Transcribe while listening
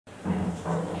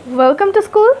Welcome to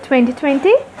School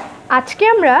 2020. আজকে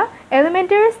আমরা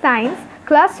Elementary Science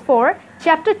Class 4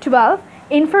 Chapter 12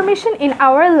 Information in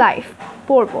Our Life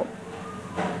পড়ব।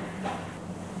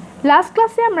 Last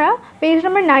ক্লাসে আমরা পেজ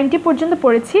নাম্বার 90 পর্যন্ত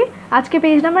পড়েছি। আজকে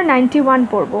পেজ নাম্বার 91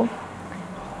 পড়ব।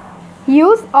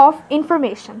 Use of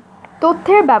information,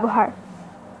 তথ্যের ব্যবহার।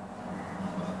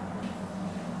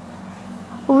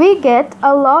 We get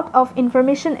a lot of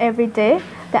information every day.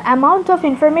 The amount of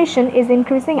information is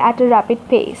increasing at a rapid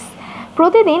pace.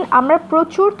 প্রতিদিন আমরা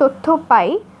প্রচুর তথ্য পাই।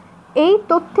 এই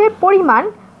তথ্যের পরিমাণ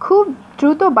খুব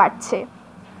দ্রুত বাড়ছে।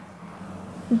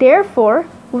 Therefore,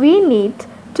 we need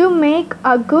to make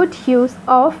a good use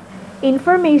of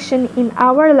information in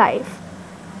our life.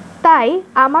 তাই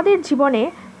আমাদের জীবনে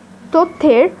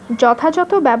তথ্যের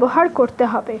যথাযথ ব্যবহার করতে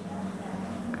হবে।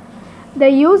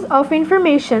 The use of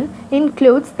information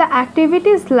includes the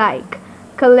activities like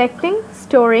collecting,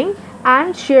 storing, and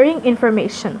sharing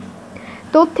information.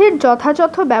 তথ্যের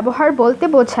যথাযথ ব্যবহার বলতে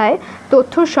বোঝায়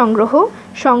তথ্য সংগ্রহ,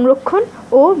 সংরক্ষণ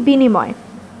ও বিনিময়।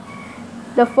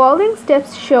 The following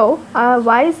steps show a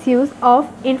wise use of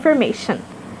information.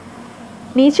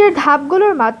 নিচের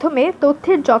ধাপগুলোর মাধ্যমে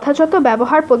তথ্যের যথাযথ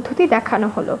ব্যবহার পদ্ধতি দেখানো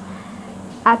হলো।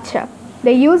 আচ্ছা,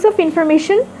 the use of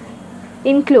information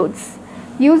includes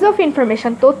use of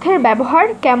information, তথ্যের ব্যবহার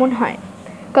কেমন হয়?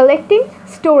 Collecting,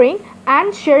 storing, and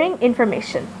sharing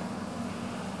information.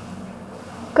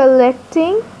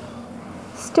 Collecting,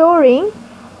 storing,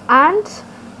 and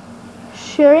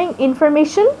sharing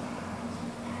information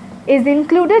is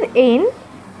included in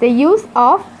the use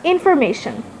of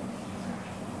information.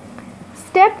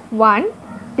 Step 1.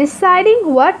 Deciding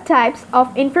what types of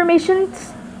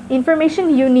information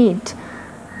you need.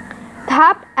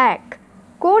 ধাপ 1.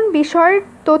 কোন বিষয়ের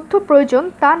তথ্য প্রয়োজন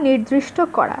তা নির্দিষ্ট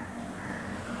করা।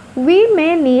 We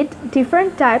may need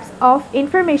different types of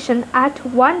information at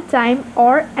one time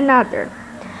or another.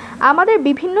 আমাদের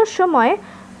বিভিন্ন সময়ে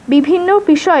বিভিন্ন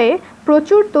বিষয়ে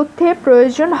প্রচুর তথ্যের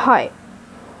প্রয়োজন হয়।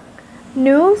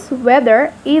 News, weather,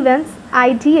 events,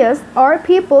 ideas, or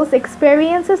people's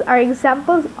experiences are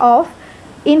examples of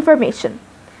information.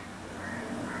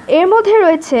 এর মধ্যে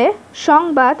রয়েছে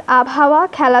সংবাদ, আবহাওয়া,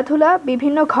 খেলাধুলা,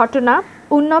 বিভিন্ন ঘটনা,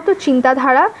 উন্নত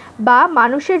চিন্তাধারা বা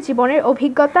মানুষের জীবনের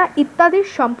অভিজ্ঞতা ইত্যাদির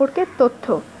সম্পর্কে তথ্য।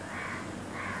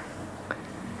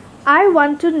 I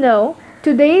want to know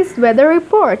today's weather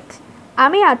report.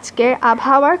 আমি আজকের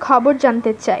আবহাওয়ার খবর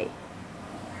জানতে চাই।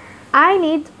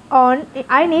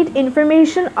 I need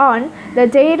information on the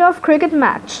date of cricket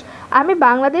match. আমি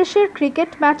বাংলাদেশের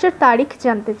ক্রিকেট ম্যাচের তারিখ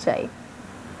জানতে চাই।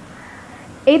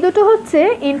 এই দুটো হচ্ছে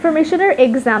ইনফরমেশনের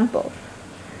example.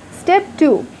 Step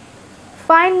 2.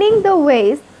 Finding the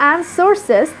ways and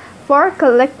sources for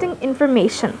collecting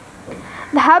information.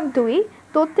 ধাপ 2.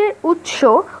 তথ্যের উৎস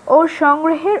ও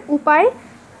সংগ্রহের উপায়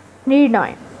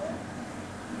নির্ণয়।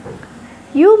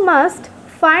 You must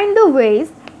find the ways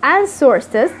and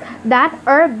sources that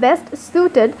are best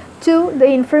suited to the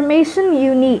information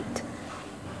you need.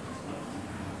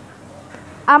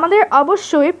 আমাদের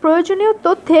অবশ্যই প্রয়োজনীয়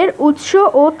তথ্যের উৎস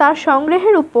ও তার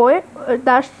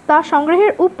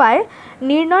সংগ্রহের উপায়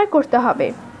নির্ণয় করতে হবে।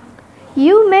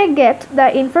 You may get the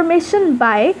information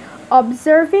by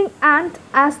observing and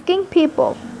asking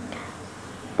people.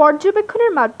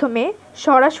 পর্যবেক্ষণের মাধ্যমে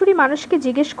সরাসরি মানুষকে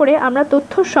জিজ্ঞেস করে আমরা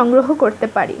তথ্য সংগ্রহ করতে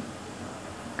পারি।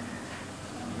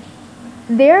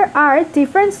 There are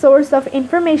different sources of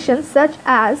information such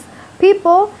as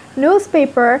people,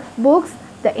 newspaper, books,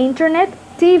 the internet,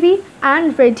 TV, and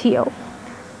radio.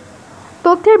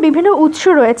 তথ্যের বিভিন্ন উৎস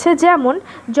রয়েছে, যেমন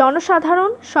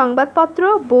জনসাধারণ, সংবাদপত্র,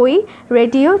 বই,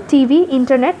 রেডিও, টিভি,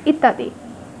 ইন্টারনেট ইত্যাদি।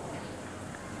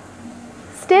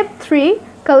 Step 3.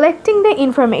 Collecting the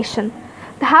information.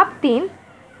 ধাপ 3.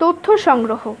 তথ্য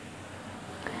সংগ্রহ।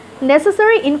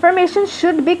 Necessary information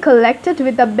should be collected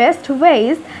with the best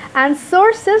ways and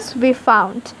sources we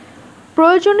found.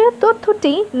 প্রয়োজনীয়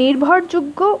তথ্যটি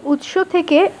নির্ভরযোগ্য উৎস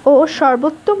থেকে ও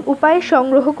সর্বোত্তম উপায়ে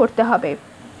সংগ্রহ করতে হবে।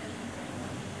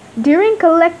 During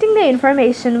collecting the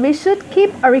information, we should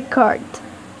keep a record.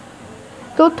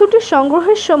 তথ্যটি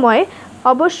সংগ্রহের সময়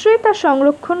অবশ্যই তা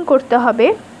সংরক্ষণ করতে হবে।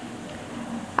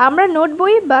 আমরা নোট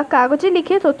বই বা কাগজে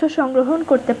লিখে তথ্য সংগ্রহণ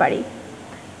করতে পারি।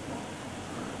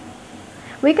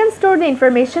 We can store the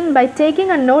information by taking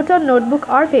a note on notebook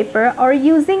or paper or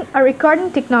using a recording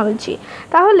technology.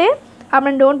 তাহলে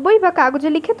আমরা নোট বই বা কাগজে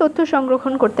লিখে তথ্য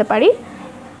সংরক্ষণ করতে পারি।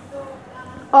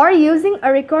 Or using a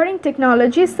recording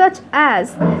technology such as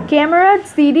camera,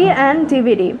 CD, and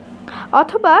DVD.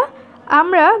 অথবা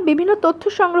আমরা বিভিন্ন তথ্য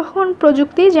সংরক্ষণ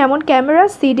প্রযুক্তি যেমন ক্যামেরা,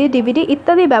 সিডি, ডিভিডি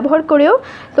ইত্যাদি ব্যবহার করেও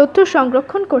তথ্য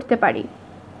সংরক্ষণ করতে পারি।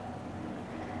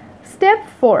 Step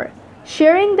 4.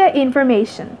 Sharing the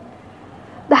information.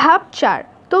 ধাপ 4.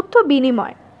 তথ্য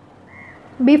বিনিময়।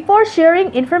 Before sharing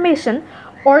information,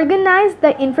 organize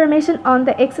the information on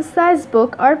the exercise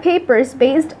book or papers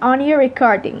based on your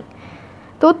recording.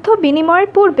 তথ্য বিনিময়ের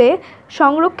পূর্বে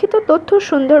সংরক্ষিত তথ্য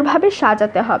সুন্দরভাবে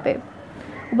সাজাতে হবে।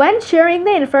 When sharing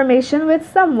the information with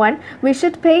someone, we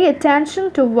should pay attention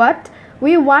to what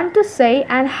we want to say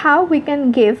and how we can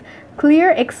give clear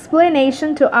explanation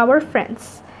to our friends.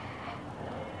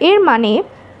 এর মানে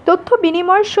তথ্য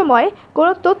বিনিময়ের সময়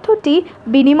কোনো তথ্যটি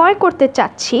বিনিময় করতে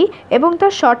চাচ্ছি এবং তা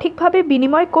সঠিকভাবে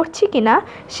বিনিময় করছি কিনা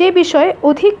সে বিষয়ে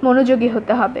অধিক মনোযোগী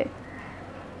হতে হবে।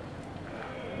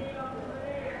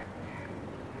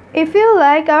 If you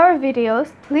like our videos,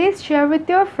 please share with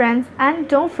your friends and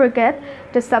don't forget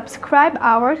to subscribe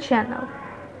our channel.